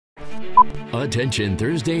Attention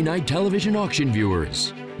Thursday night television auction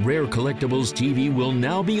viewers. Rare Collectibles TV will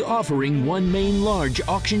now be offering one main large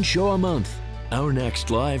auction show a month. Our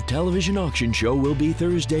next live television auction show will be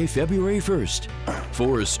Thursday, February 1st.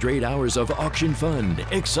 4 straight hours of auction fun,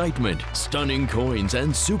 excitement, stunning coins,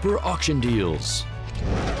 and super auction deals.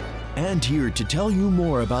 And here to tell you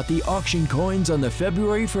more about the auction coins on the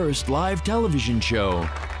February 1st live television show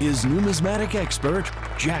is numismatic expert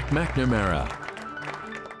Jack McNamara.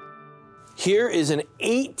 Here is an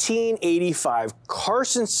 1885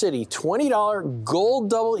 Carson City $20 gold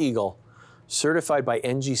double eagle certified by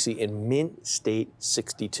NGC in Mint State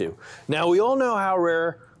 62. Now, we all know how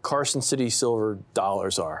rare Carson City silver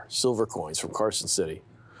dollars are, silver coins from Carson City.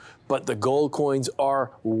 But the gold coins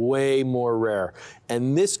are way more rare.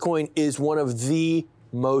 And this coin is one of the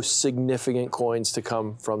most significant coins to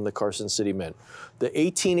come from the Carson City Mint. The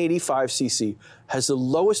 1885 CC has the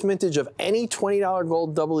lowest mintage of any $20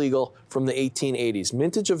 gold double eagle from the 1880s.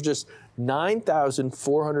 Mintage of just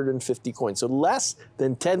 9,450 coins. So less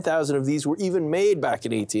than 10,000 of these were even made back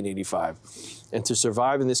in 1885. And to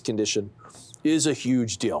survive in this condition is a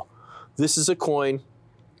huge deal. This is a coin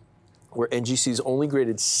where NGC's only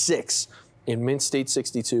graded 6 in Mint State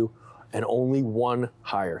 62 and only 1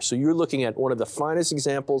 higher. So you're looking at one of the finest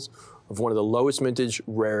examples of one of the lowest mintage,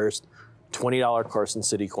 rarest $20 Carson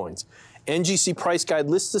City coins. NGC Price Guide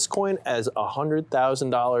lists this coin as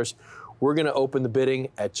 $100,000. We're gonna open the bidding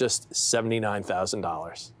at just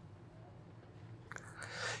 $79,000.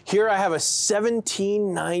 Here I have a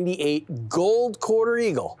 1798 gold quarter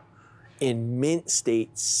eagle in Mint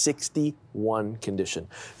State 61 condition.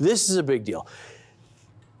 This is a big deal.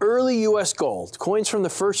 Early US gold, coins from the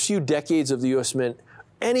first few decades of the US Mint,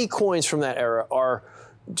 any coins from that era are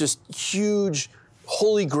just huge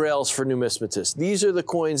holy grails for numismatists. These are the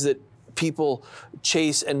coins that people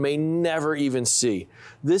chase and may never even see.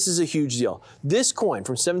 This is a huge deal. This coin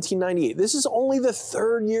from 1798, this is only the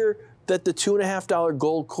 3rd year that the $2.50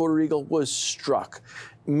 gold quarter eagle was struck.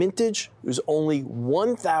 Mintage was only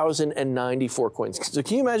 1,094 coins. So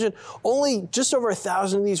can you imagine? Only just over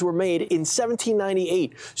 1,000 of these were made in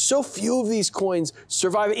 1798. So few of these coins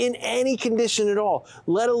survive in any condition at all,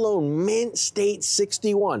 let alone Mint State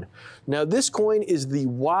 61. Now this coin is the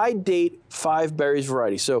wide date 5 berries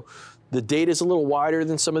variety. So the date is a little wider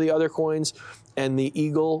than some of the other coins, and the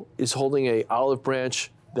eagle is holding an olive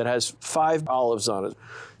branch that has 5 olives on it.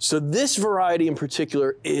 So this variety in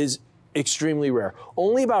particular is extremely rare.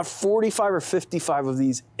 Only about 45 or 55 of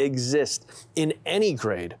these exist in any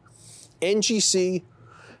grade. NGC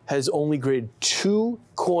has only graded 2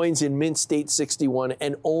 coins in Mint State 61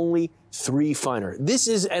 and only 3 finer. This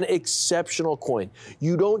is an exceptional coin.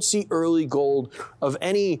 You don't see early gold of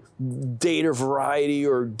any date or variety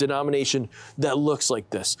or denomination that looks like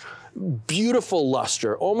this. Beautiful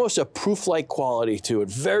luster, almost a proof-like quality to it,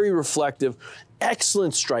 very reflective,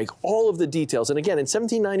 excellent strike, all of the details. And again, in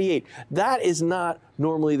 1798, that is not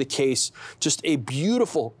normally the case. Just a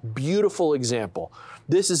beautiful, beautiful example.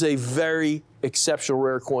 This is a very exceptional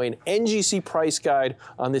rare coin. NGC price guide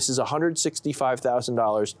on this is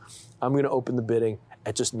 $165,000. I'm gonna open the bidding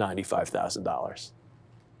at just $95,000.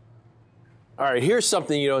 All right, here's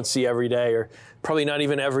something you don't see every day, or probably not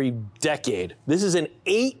even every decade. This is an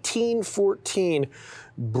 1814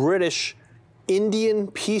 British Indian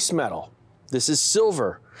piece medal. This is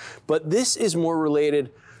silver, but this is more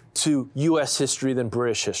related to US history than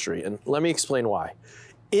British history, and let me explain why.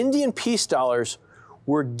 Indian peace dollars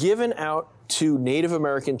were given out to Native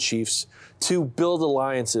American chiefs to build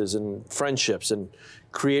alliances and friendships and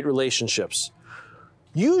create relationships.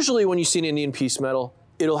 Usually when you see an Indian peace medal,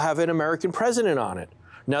 it'll have an American president on it.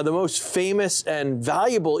 Now, the most famous and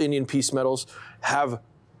valuable Indian peace medals have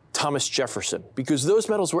Thomas Jefferson, because those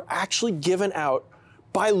medals were actually given out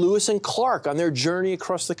by Lewis and Clark on their journey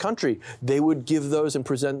across the country. They would give those and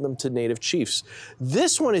present them to native chiefs.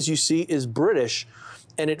 This one, as you see, is British,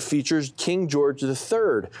 and it features King George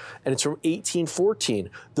III, and it's from 1814.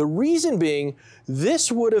 The reason being,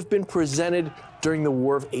 this would have been presented during the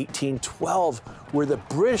War of 1812, where the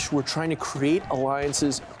British were trying to create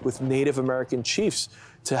alliances with Native American chiefs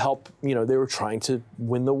to help, they were trying to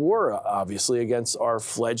win the war, obviously, against our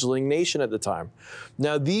fledgling nation at the time.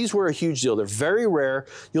 Now, these were a huge deal. They're very rare.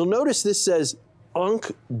 You'll notice this says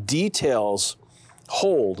Unk Details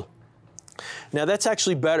Hold. Now, that's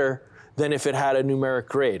actually better than if it had a numeric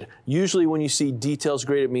grade. Usually when you see details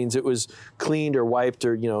grade, it means it was cleaned or wiped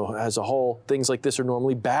or, has a hole. Things like this are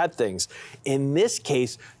normally bad things. In this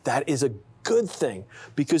case, that is a good thing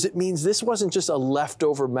because it means this wasn't just a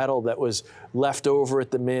leftover metal that was left over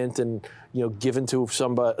at the mint and given to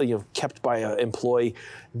somebody, kept by an employee.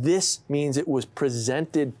 This means it was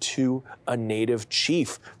presented to a native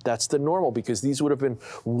chief. That's the normal because these would have been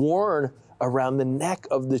worn around the neck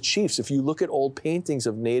of the chiefs. If you look at old paintings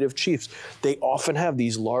of native chiefs, they often have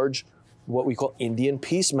these large, what we call Indian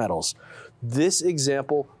peace medals. This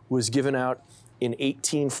example was given out in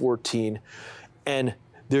 1814, and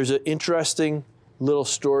there's an interesting little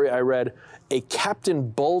story I read. A Captain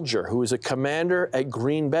Bulger, who was a commander at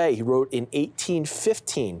Green Bay, he wrote in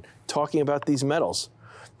 1815, talking about these medals,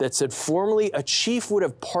 that said, formerly a chief would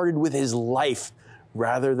have parted with his life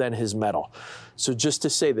rather than his medal. So just to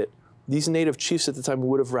say that these native chiefs at the time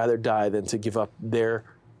would have rather died than to give up their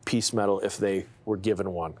peace medal if they were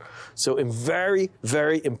given one. So a very,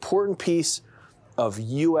 very important piece of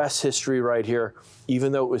U.S. history right here,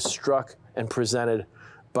 even though it was struck and presented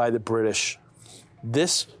by the British.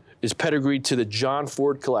 This is pedigreed to the John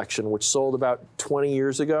Ford collection, which sold about 20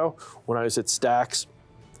 years ago when I was at Stax.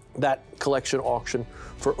 That collection auctioned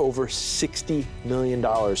for over $60 million,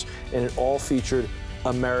 and it all featured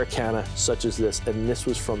Americana such as this, and this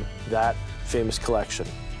was from that famous collection.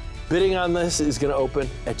 Bidding on this is going to open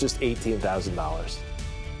at just $18,000.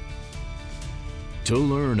 To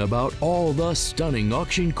learn about all the stunning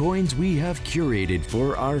auction coins we have curated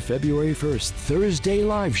for our February 1st Thursday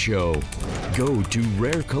live show, go to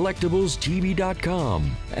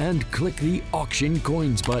rarecollectiblestv.com and click the Auction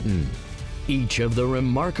Coins button. Each of the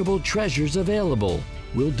remarkable treasures available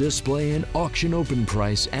will display an auction open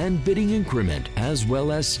price and bidding increment, as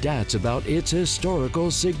well as stats about its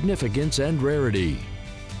historical significance and rarity.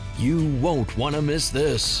 You won't want to miss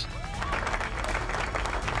this.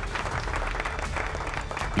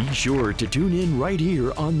 Be sure to tune in right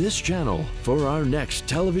here on this channel for our next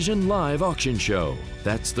television live auction show.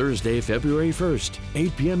 That's Thursday, February 1st,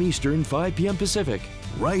 8 p.m. Eastern, 5 p.m. Pacific,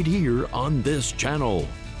 right here on this channel.